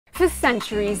For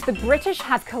centuries, the British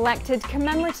have collected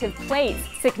commemorative plates,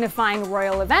 signifying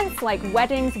royal events like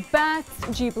weddings,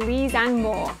 births, jubilees, and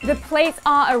more. The plates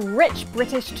are a rich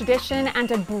British tradition and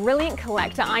a brilliant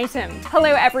collector item. Hello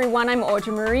everyone, I'm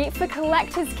Audrey Marie for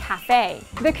Collector's Cafe.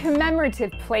 The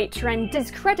commemorative plate trend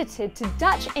is credited to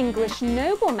Dutch-English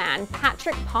nobleman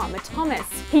Patrick Palmer Thomas.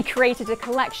 He created a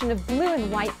collection of blue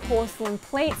and white porcelain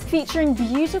plates featuring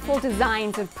beautiful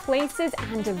designs of places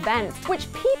and events,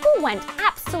 which people went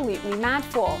absolutely mad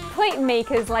for. Plate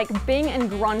makers like Bing and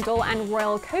Grundle and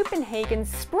Royal Copenhagen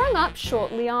sprung up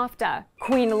shortly after.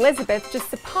 Queen Elizabeth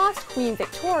just surpassed Queen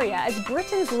Victoria as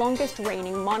Britain's longest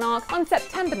reigning monarch on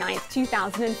September 9,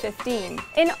 2015.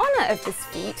 In honor of this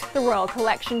feat, the Royal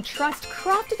Collection Trust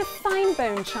crafted a fine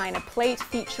bone china plate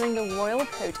featuring the royal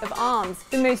coat of arms.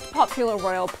 The most popular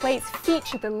royal plates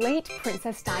feature the late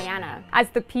Princess Diana. As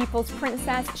the People's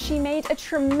Princess, she made a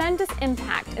tremendous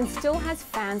impact and still has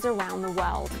fans around the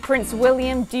world. Prince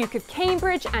William, Duke of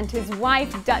Cambridge, and his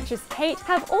wife, Duchess Kate,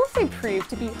 have also proved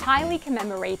to be highly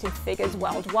commemorative figures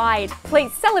worldwide.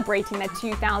 Plates celebrating their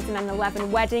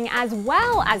 2011 wedding as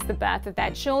well as the birth of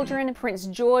their children, Prince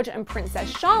George and Princess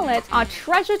Charlotte, are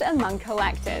treasured among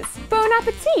collectors. Bon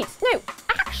appetit! No,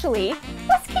 actually,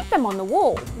 let's keep them on the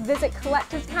wall. Visit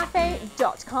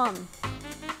collectorscafe.com.